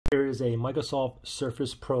Here is a Microsoft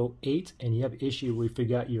Surface Pro 8 and you have an issue where you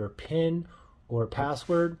forgot your PIN or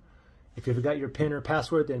password. If you forgot your PIN or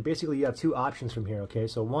password, then basically you have two options from here, okay?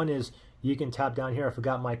 So one is you can tap down here, I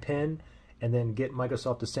forgot my PIN, and then get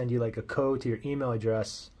Microsoft to send you like a code to your email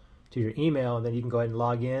address, to your email, and then you can go ahead and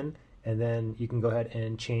log in, and then you can go ahead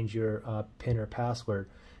and change your PIN or password.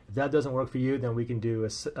 If that doesn't work for you, then we can do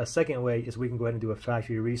a second way is we can go ahead and do a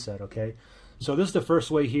factory reset, okay? So this is the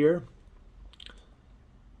first way here.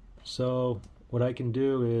 So what I can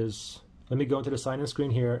do is, let me go into the sign-in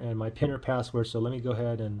screen here and my PIN or password. So let me go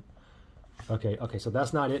ahead and, okay, so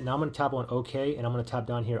that's not it. Now I'm going to tap on OK, and I'm going to tap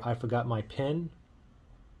down here, I forgot my PIN.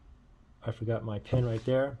 I forgot my PIN right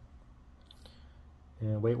there.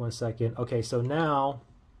 And wait 1 second. Okay, so now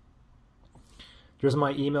there's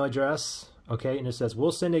my email address. Okay, and it says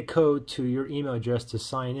we'll send a code to your email address to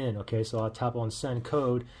sign in. Okay, so I'll tap on send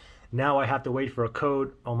code. Now I have to wait for a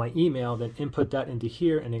code on my email, then input that into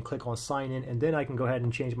here and then click on sign in, and then I can go ahead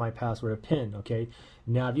and change my password or PIN. Okay,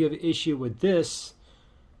 now if you have an issue with this,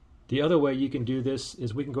 the other way you can do this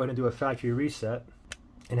is we can go ahead and do a factory reset.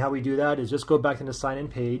 And how we do that is just go back to the sign in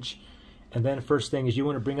page, and then first thing is you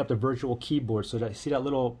want to bring up the virtual keyboard. So that, see that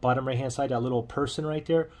little bottom right hand side, that little person right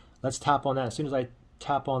there? Let's tap on that. As soon as I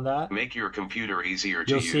tap on that, make your computer easier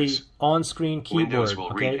to use. You'll see on-screen keyboard. Windows will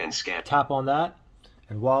okay? read and scan. Tap on that,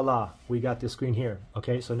 and voila, we got this screen here.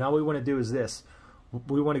 Okay, so now what we want to do is this.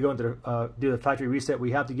 We want to go into the, do the factory reset.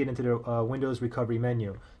 We have to get into the Windows recovery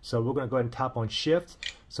menu. So we're going to go ahead and tap on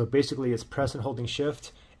Shift. So basically it's press and holding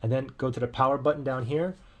Shift, and then go to the power button down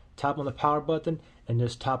here. Tap on the power button, and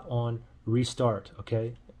just tap on Restart.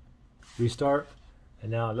 Okay, Restart.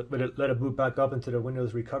 And now let it boot back up into the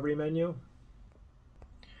Windows recovery menu.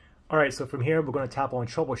 Alright, so from here we're going to tap on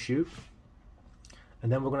Troubleshoot,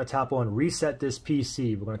 and then we're going to tap on Reset this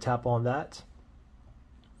PC. We're going to tap on that.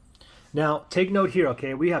 Now take note here,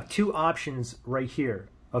 okay, we have two options right here.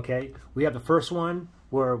 Okay, we have the first one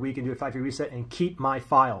where we can do a factory reset and keep my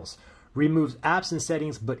files. Removes apps and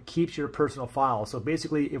settings but keeps your personal files. So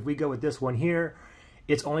basically if we go with this one here,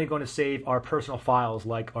 it's only going to save our personal files,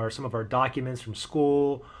 like some of our documents from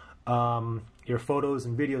school, your photos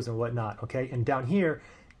and videos and whatnot. Okay, and down here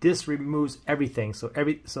this removes everything. So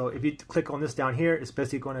if you click on this down here, it's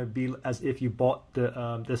basically going to be as if you bought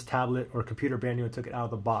this tablet or computer brand new and took it out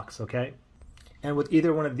of the box. Okay, and with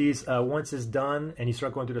either one of these, once it's done and you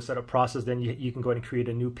start going through the setup process, then you can go ahead and create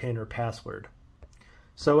a new PIN or password.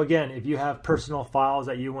 So again, if you have personal files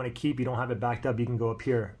that you want to keep, you don't have it backed up, you can go up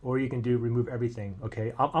here, or you can do remove everything.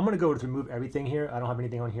 Okay, I'm going to go with remove everything here. I don't have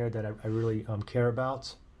anything on here that I really care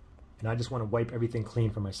about. And I just want to wipe everything clean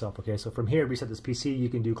for myself. Okay, so from here, reset this PC. You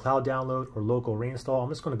can do cloud download or local reinstall. I'm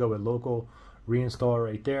just going to go with local reinstall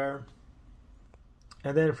right there.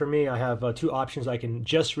 And then for me, I have two options. I can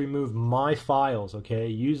just remove my files. Okay,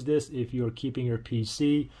 use this if you're keeping your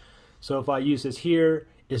PC. So if I use this here,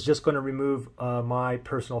 it's just going to remove my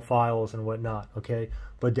personal files and whatnot. Okay,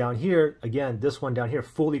 but down here, again, this one down here,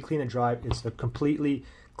 fully clean and drive. It's a completely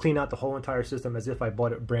clean out the whole entire system as if I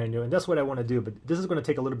bought it brand new, and that's what I want to do, but this is going to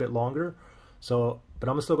take a little bit longer. So, but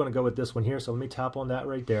I'm still going to go with this one here. So let me tap on that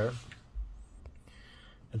right there,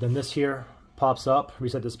 and then this here pops up,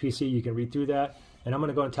 reset this PC. You can read through that, and I'm going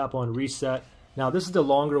to go and tap on reset. Now this is the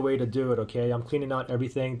longer way to do it. Okay, I'm cleaning out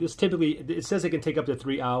everything. This typically, it says it can take up to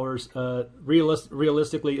 3 hours.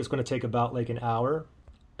 Realistically, it's going to take about like an hour.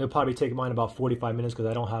 It'll probably take mine about 45 minutes because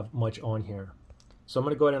I don't have much on here. So I'm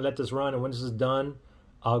going to go ahead and let this run, and when this is done,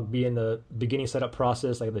 I'll be in the beginning setup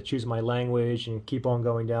process. I have to choose my language and keep on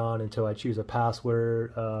going down until I choose a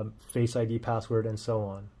password, Face ID password, and so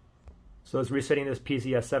on. So it's resetting this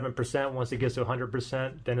PC at 7%. Once it gets to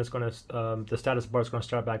 100%, then it's going to the status bar is going to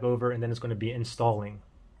start back over, and then it's going to be installing.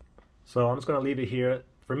 So I'm just going to leave it here.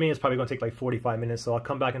 For me, it's probably going to take like 45 minutes. So I'll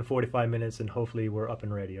come back in 45 minutes, and hopefully we're up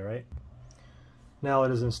and ready. All right. Now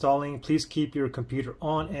it is installing. Please keep your computer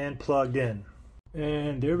on and plugged in.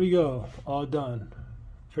 And there we go. All done.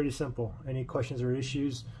 Pretty simple. Any questions or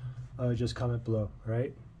issues, just comment below. All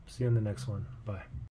right. See you in the next one. Bye.